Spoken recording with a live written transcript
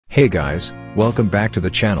Hey guys, welcome back to the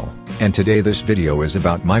channel, and today this video is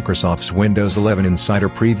about Microsoft's Windows 11 Insider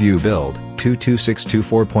Preview build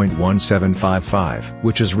 22624.1755,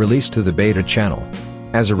 which is released to the beta channel.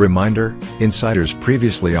 As a reminder, insiders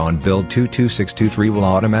previously on build 22623 will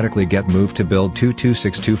automatically get moved to build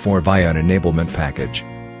 22624 via an enablement package.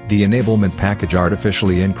 The enablement package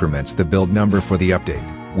artificially increments the build number for the update,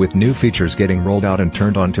 with new features getting rolled out and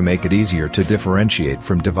turned on to make it easier to differentiate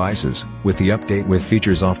from devices, with the update with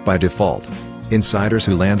features off by default. Insiders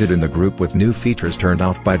who landed in the group with new features turned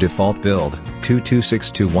off by default build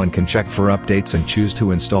 22621 can check for updates and choose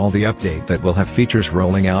to install the update that will have features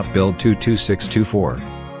rolling out build 22624.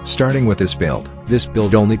 Starting with this build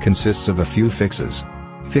only consists of a few fixes.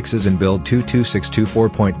 Fixes in build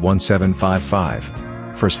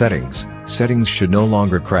 22624.1755. For settings should no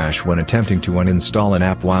longer crash when attempting to uninstall an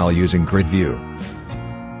app while using grid view.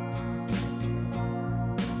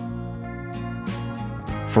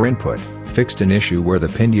 For input, fixed an issue where the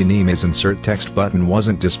pinned Unime's insert text button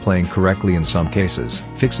wasn't displaying correctly in some cases.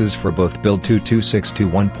 Fixes for both build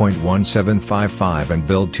 22621.1755 and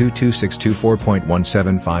build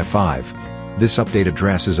 22624.1755. This update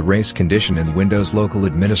addresses a race condition in Windows Local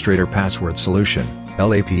Administrator Password Solution,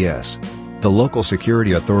 LAPS. The Local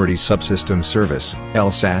Security Authority Subsystem Service,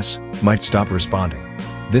 LSAS, might stop responding.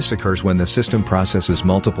 This occurs when the system processes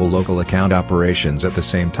multiple local account operations at the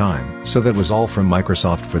same time. So that was all from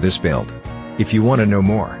Microsoft for this build. If you want to know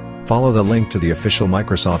more, follow the link to the official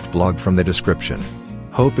Microsoft blog from the description.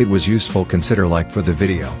 Hope it was useful. Consider like for the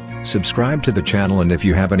video, subscribe to the channel, and if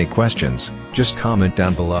you have any questions, just comment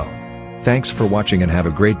down below. Thanks for watching and have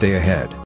a great day ahead.